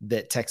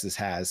that Texas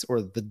has,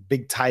 or the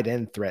big tight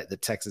end threat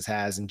that Texas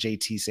has, and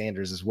JT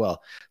Sanders as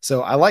well.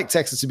 So I like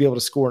Texas to be able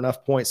to score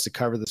enough points to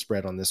cover the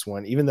spread on this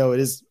one, even though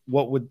it is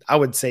I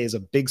would say is a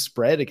big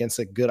spread against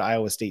a good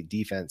Iowa State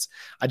defense.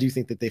 I do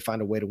think that they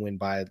find a way to win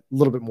by a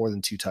little bit more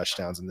than 2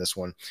 touchdowns in this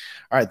one.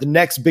 All right, the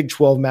next Big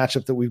 12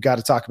 matchup that we've got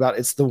to talk about,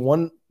 it's the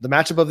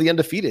matchup of the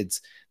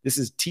undefeateds. This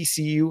is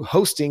TCU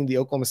hosting the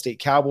Oklahoma State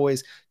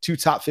Cowboys, 2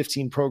 top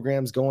 15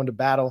 programs going to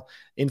battle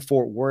in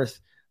Fort Worth.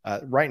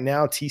 Right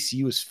now,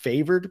 TCU is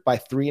favored by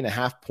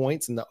 3.5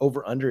 points, and the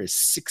over-under is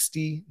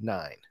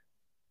 69.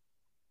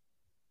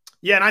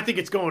 Yeah, and I think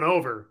it's going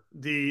over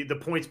the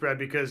point spread,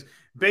 because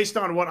based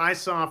on what I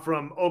saw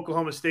from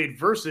Oklahoma State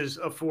versus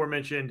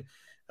aforementioned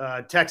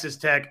Texas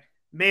Tech,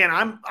 man,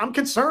 I'm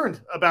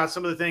concerned about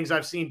some of the things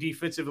I've seen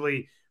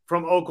defensively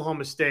from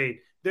Oklahoma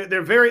State.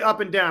 They're very up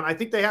and down. I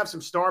think they have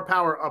some star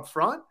power up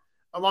front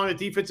along the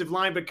defensive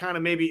line, but kind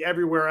of maybe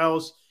everywhere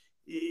else,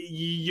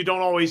 you don't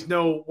always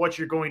know what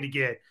you're going to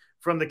get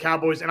from the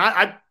Cowboys. And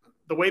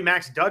the way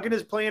Max Duggan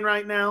is playing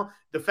right now,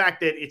 the fact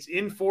that it's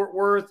in Fort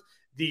Worth,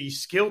 the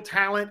skill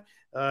talent,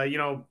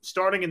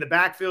 starting in the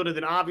backfield, and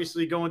then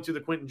obviously going to the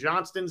Quentin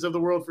Johnstons of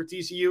the world for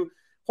TCU.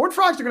 Horned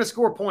Frogs are going to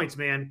score points,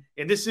 man.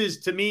 And this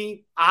is, to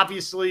me,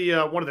 obviously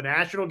one of the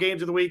national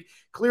games of the week.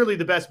 Clearly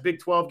the best Big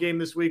 12 game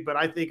this week, but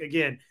I think,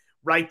 again,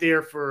 right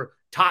there for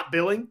top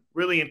billing,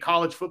 really, in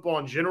college football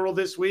in general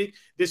this week.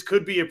 This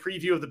could be a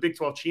preview of the Big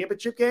 12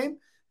 championship game.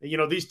 You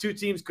know, these two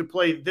teams could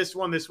play this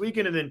one this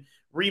weekend and then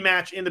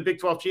rematch in the Big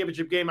 12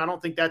 championship game. I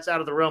don't think that's out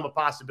of the realm of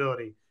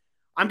possibility.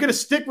 I'm going to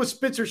stick with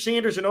Spencer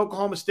Sanders and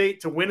Oklahoma State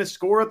to win a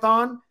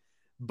score-a-thon,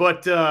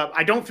 but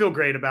I don't feel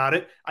great about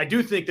it. I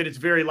do think that it's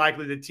very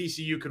likely that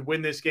TCU could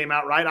win this game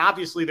outright.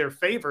 Obviously, they're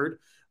favored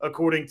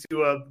according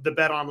to the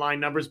BetOnline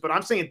numbers, but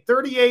I'm saying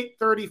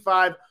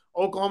 38-35,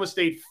 Oklahoma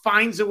State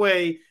finds a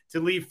way to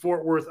leave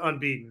Fort Worth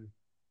unbeaten.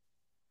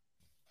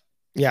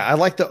 Yeah, I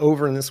like the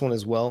over in this one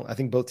as well. I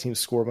think both teams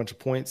score a bunch of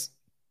points.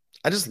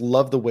 I just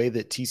love the way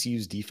that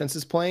TCU's defense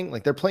is playing.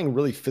 Like, they're playing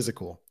really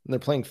physical and they're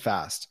playing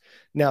fast.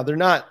 Now, they're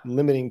not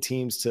limiting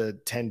teams to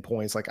 10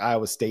 points like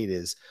Iowa State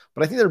is,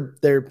 but I think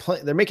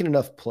they're making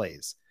enough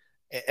plays.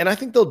 And I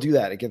think they'll do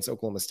that against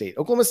Oklahoma State.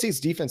 Oklahoma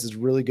State's defense is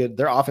really good.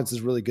 Their offense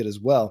is really good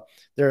as well.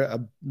 They're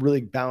a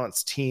really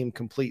balanced team,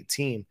 complete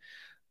team.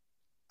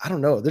 I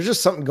don't know. There's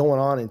just something going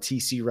on in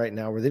TC right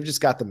now where they've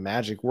just got the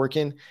magic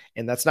working,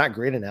 and that's not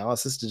great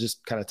analysis to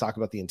just kind of talk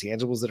about the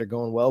intangibles that are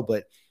going well.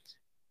 But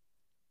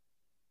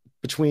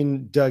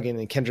between Duggan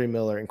and Kendre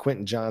Miller and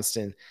Quentin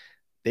Johnston,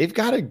 they've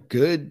got a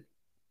good,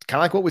 kind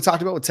of like what we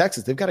talked about with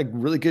Texas. They've got a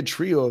really good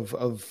trio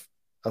of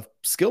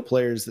skill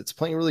players that's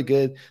playing really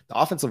good. The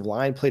offensive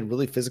line played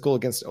really physical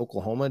against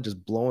Oklahoma,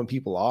 just blowing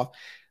people off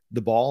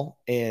the ball.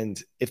 And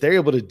if they're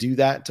able to do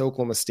that to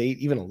Oklahoma State,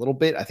 even a little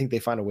bit, I think they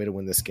find a way to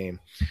win this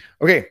game.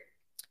 Okay.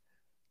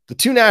 The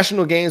 2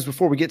 national games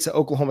before we get to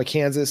Oklahoma,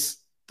 Kansas.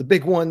 the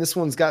big one, this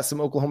one's got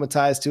some Oklahoma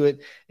ties to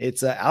it.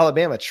 It's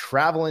Alabama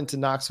traveling to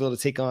Knoxville to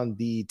take on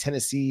the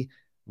Tennessee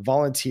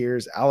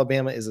Volunteers.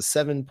 Alabama is a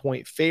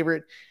 7-point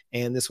favorite,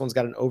 and this one's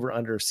got an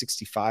over-under of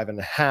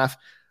 65.5.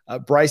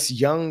 Bryce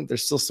Young,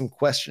 there's still some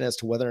question as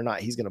to whether or not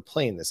he's going to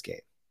play in this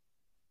game.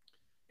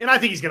 And I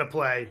think he's going to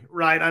play,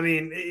 right? I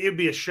mean, it'd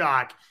be a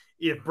shock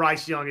if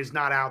Bryce Young is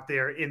not out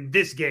there in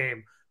this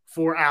game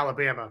for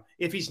Alabama.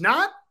 If he's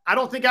not, I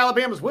don't think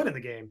Alabama's winning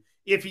the game.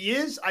 If he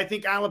is, I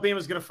think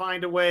Alabama's going to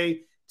find a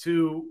way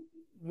to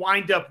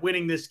wind up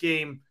winning this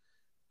game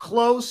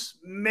close,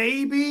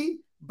 maybe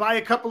by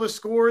a couple of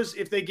scores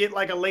if they get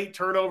like a late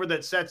turnover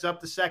that sets up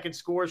the second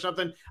score or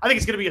something. I think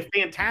it's going to be a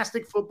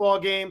fantastic football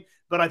game,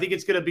 but I think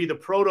it's going to be the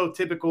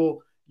prototypical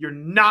you're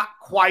not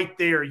quite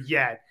there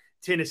yet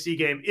Tennessee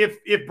game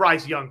if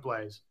Bryce Young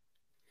plays.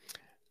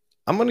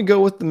 I'm going to go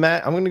with I'm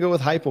going to go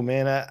with Heupel,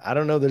 man. I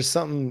don't know. There's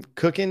something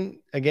cooking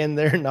again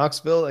there in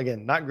Knoxville.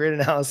 Again, not great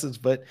analysis,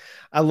 but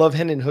I love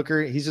Hendon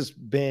Hooker. He's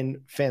just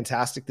been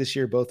fantastic this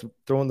year, both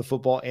throwing the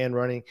football and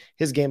running.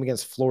 His game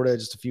against Florida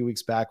just a few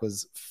weeks back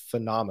was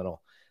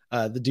phenomenal.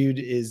 The dude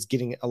is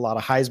getting a lot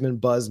of Heisman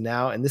buzz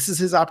now, and this is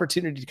his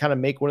opportunity to kind of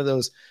make one of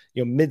those,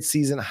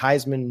 mid-season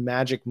Heisman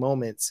magic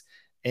moments.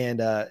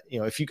 And,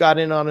 if you got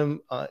in on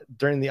him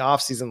during the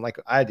offseason like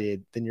I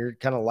did, then you're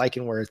kind of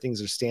liking where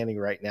things are standing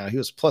right now. He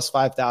was plus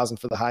 5,000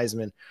 for the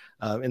Heisman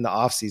in the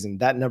offseason.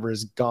 That number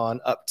has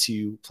gone up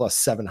to plus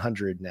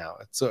 700 now.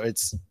 So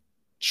it's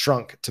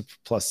shrunk to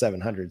plus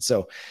 700.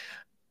 So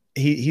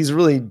he's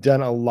really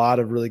done a lot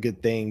of really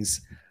good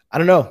things. I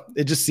don't know.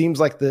 It just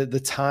seems like the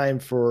time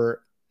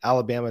for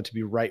Alabama to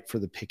be ripe for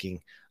the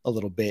picking a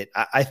little bit.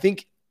 I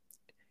think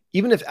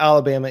even if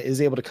Alabama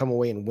is able to come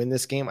away and win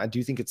this game, I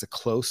do think it's a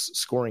close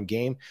scoring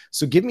game.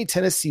 So give me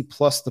Tennessee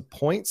plus the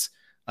points,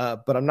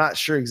 but I'm not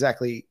sure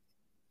exactly.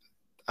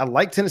 I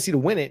like Tennessee to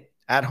win it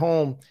at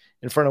home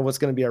in front of what's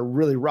going to be a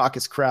really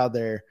raucous crowd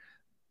there.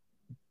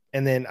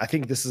 And then I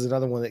think this is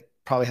another one that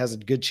probably has a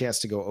good chance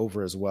to go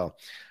over as well.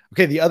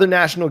 Okay, the other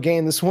national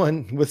game, this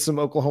one with some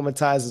Oklahoma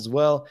ties as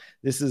well.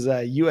 This is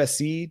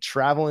USC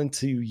traveling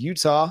to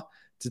Utah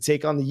to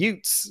take on the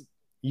Utes.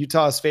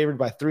 Utah is favored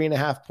by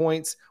 3.5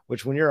 points,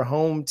 which when you're a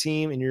home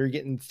team and you're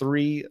getting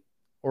 3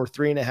 or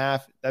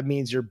 3.5, that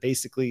means you're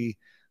basically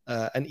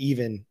an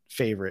even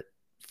favorite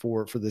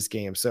for this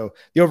game. So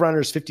the over-under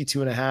is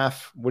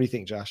 52.5. What do you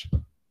think, Josh?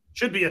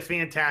 Should be a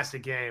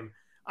fantastic game.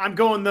 I'm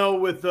going, though,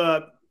 with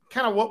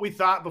kind of what we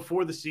thought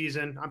before the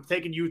season. I'm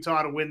taking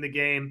Utah to win the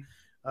game.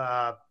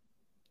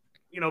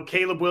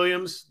 Caleb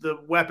Williams, the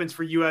weapons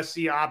for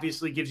USC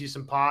obviously gives you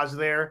some pause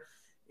there.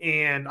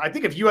 And I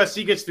think if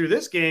USC gets through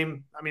this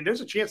game, I mean,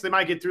 there's a chance they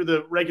might get through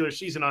the regular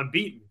season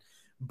unbeaten.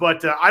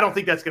 But I don't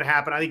think that's going to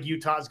happen. I think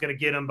Utah is going to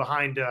get them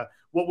behind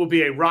what will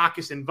be a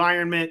raucous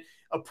environment,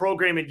 a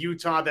program in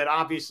Utah that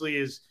obviously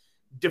is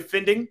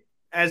defending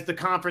as the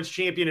conference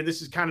champion. And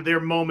this is kind of their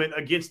moment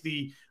against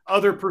the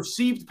other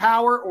perceived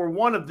power or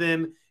one of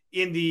them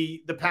in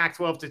the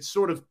Pac-12 to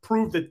sort of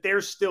prove that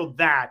they're still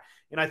that.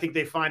 And I think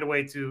they find a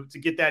way to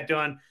get that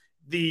done.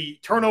 The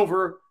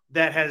turnover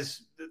that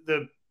has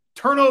the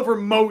turnover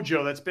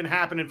mojo that's been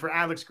happening for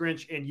Alex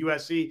Grinch and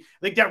USC, I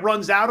think that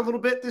runs out a little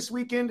bit this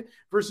weekend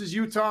versus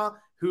Utah,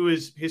 who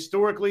is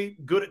historically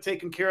good at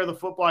taking care of the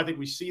football. I think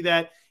we see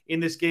that in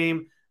this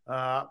game.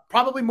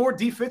 Probably more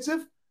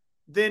defensive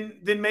than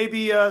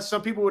maybe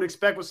some people would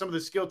expect with some of the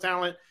skill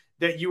talent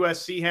that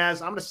USC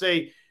has. I'm going to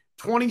say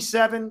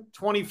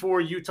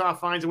 27-24, Utah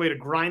finds a way to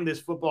grind this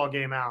football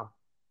game out.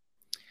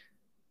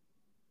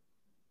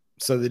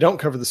 So they don't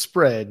cover the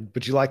spread,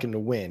 but you like them to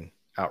win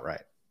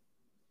outright.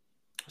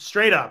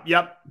 Straight up.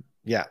 Yep.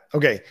 Yeah.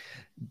 Okay.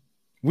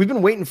 We've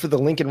been waiting for the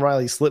Lincoln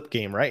Riley slip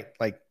game, right?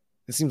 Like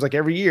it seems like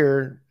every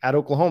year at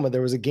Oklahoma,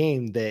 there was a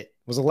game that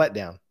was a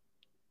letdown,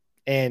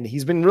 and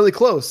he's been really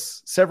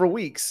close several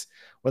weeks,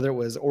 whether it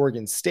was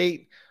Oregon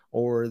State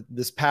or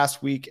this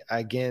past week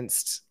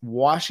against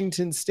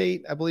Washington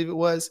State, I believe it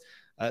was.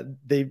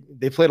 They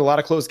played a lot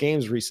of close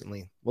games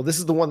recently. Well, this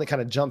is the one that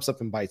kind of jumps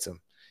up and bites them.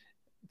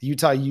 The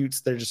Utah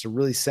Utes, they're just a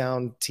really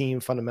sound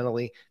team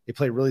fundamentally. They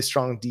play really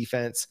strong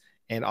defense.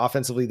 And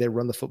offensively, they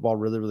run the football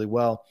really, really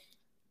well.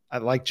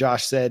 Like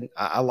Josh said,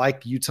 I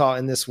like Utah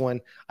in this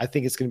one. I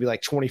think it's going to be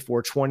like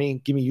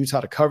 24-20. Give me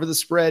Utah to cover the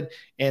spread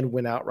and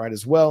win outright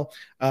as well.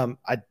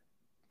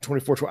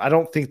 24-20. I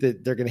don't think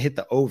that they're going to hit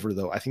the over,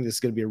 though. I think this is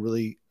going to be a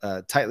really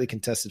tightly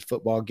contested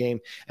football game.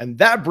 And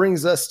that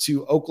brings us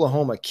to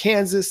Oklahoma,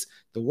 Kansas,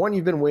 the one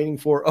you've been waiting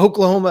for.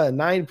 Oklahoma, a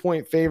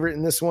 9-point favorite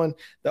in this one.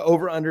 The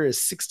over-under is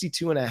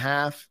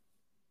 62.5.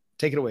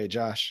 Take it away,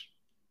 Josh.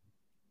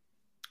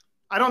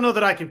 I don't know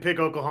that I can pick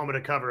Oklahoma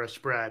to cover a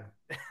spread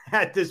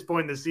at this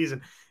point in the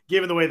season,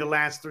 given the way the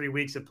last 3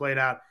 weeks have played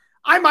out.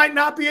 I might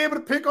not be able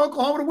to pick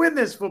Oklahoma to win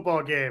this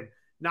football game.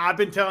 Now, I've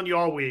been telling you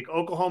all week,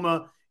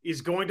 Oklahoma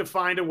is going to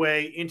find a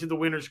way into the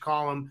winner's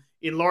column,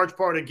 in large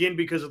part, again,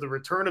 because of the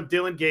return of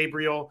Dillon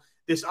Gabriel.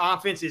 This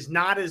offense is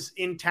not as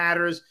in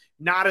tatters,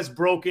 not as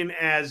broken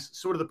as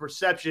sort of the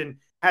perception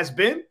has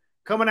been.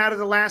 coming out of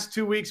the last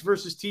 2 weeks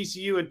versus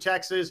TCU and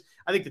Texas.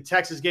 I think the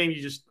Texas game,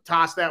 you just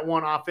toss that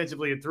one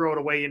offensively and throw it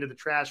away into the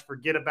trash.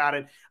 Forget about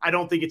it. I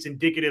don't think it's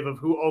indicative of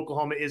who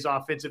Oklahoma is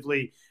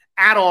offensively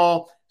at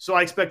all. So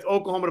I expect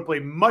Oklahoma to play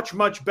much,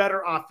 much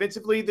better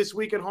offensively this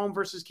week at home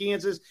versus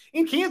Kansas.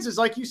 In Kansas,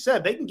 like you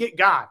said, they can get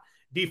God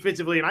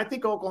defensively, and I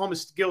think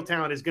Oklahoma's skill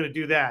talent is going to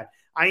do that.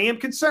 I am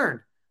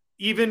concerned,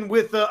 even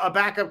with a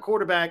backup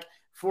quarterback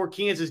for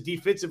Kansas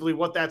defensively,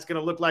 what that's going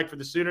to look like for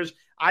the Sooners.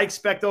 I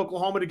expect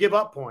Oklahoma to give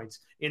up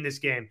points in this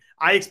game.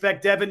 I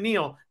expect Devin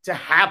Neal to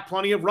have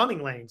plenty of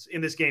running lanes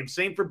in this game.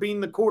 Same for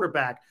Bean, the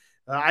quarterback.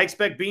 I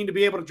expect Bean to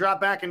be able to drop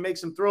back and make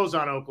some throws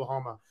on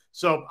Oklahoma.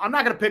 So I'm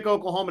not going to pick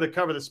Oklahoma to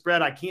cover the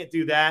spread. I can't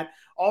do that.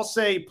 I'll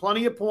say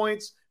plenty of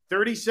points,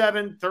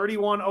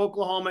 37-31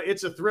 Oklahoma.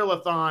 It's a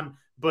thrill-a-thon,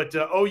 but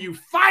OU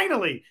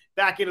finally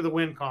back into the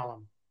win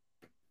column.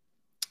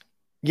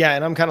 Yeah,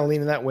 and I'm kind of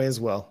leaning that way as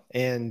well.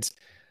 And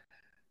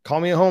call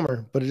me a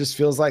homer, but it just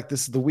feels like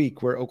this is the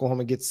week where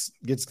Oklahoma gets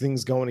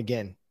things going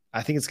again.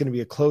 I think it's going to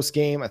be a close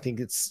game. I think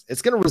it's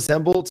going to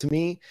resemble, to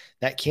me,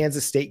 that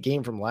Kansas State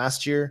game from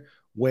last year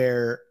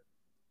where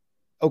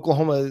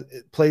Oklahoma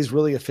plays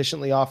really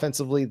efficiently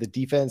offensively. The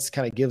defense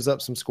kind of gives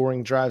up some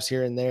scoring drives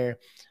here and there.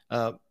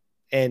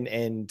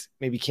 And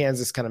maybe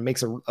Kansas kind of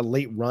makes a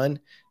late run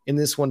in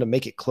this one to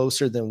make it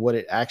closer than what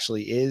it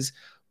actually is.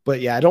 But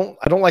yeah, I don't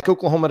like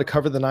Oklahoma to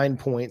cover the 9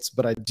 points,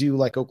 but I do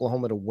like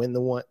Oklahoma to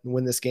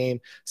win this game.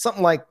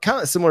 Something like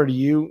kind of similar to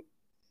you,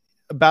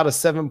 about a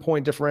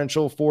 7-point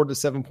differential, 4 to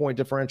 7 point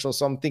differential.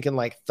 So I'm thinking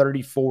like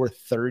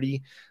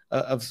 34-30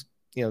 of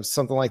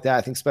something like that.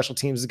 I think special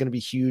teams is going to be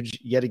huge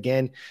yet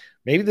again.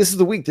 Maybe this is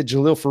the week that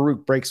Jalil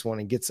Farouk breaks one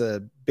and gets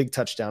a big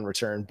touchdown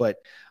return. But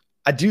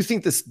I do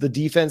think the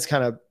defense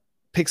kind of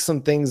picks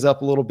some things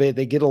up a little bit.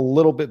 They get a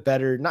little bit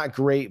better, not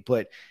great,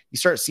 but you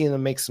start seeing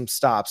them make some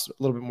stops a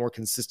little bit more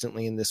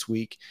consistently in this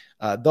week.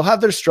 They'll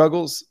have their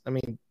struggles. I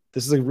mean,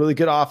 this is a really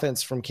good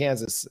offense from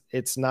Kansas.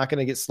 It's not going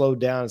to get slowed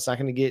down. It's not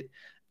going to get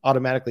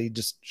automatically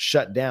just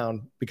shut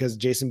down because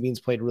Jason Bean's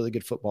played really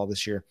good football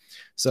this year.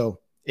 So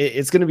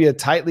it's going to be a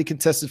tightly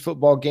contested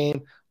football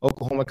game.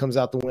 Oklahoma comes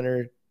out the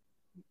winner,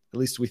 at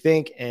least we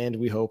think, and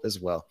we hope as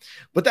well.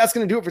 But that's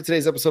going to do it for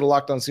today's episode of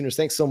Locked On Sooners.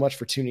 Thanks so much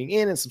for tuning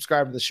in and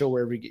subscribe to the show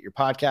wherever you get your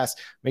podcast.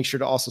 Make sure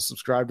to also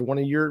subscribe to one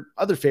of your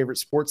other favorite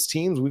sports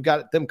teams. We've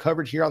got them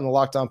covered here on the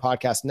Locked On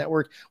Podcast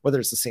Network,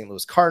 whether it's the St.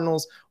 Louis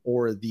Cardinals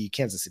or the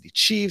Kansas City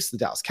Chiefs, the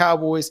Dallas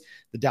Cowboys,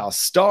 the Dallas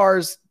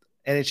Stars,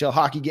 NHL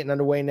hockey getting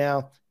underway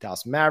now,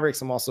 Dallas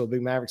Mavericks. I'm also a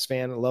big Mavericks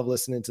fan. I love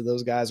listening to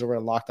those guys over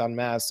at Locked On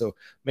Mavs. So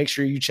make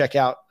sure you check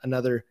out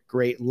another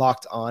great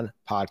Locked On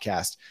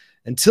podcast.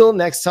 Until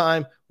next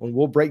time, when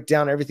we'll break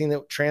down everything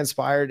that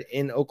transpired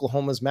in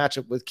Oklahoma's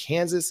matchup with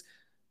Kansas,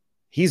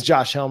 he's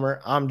Josh Helmer.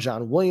 I'm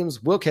John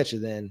Williams. We'll catch you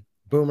then.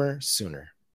 Boomer Sooner.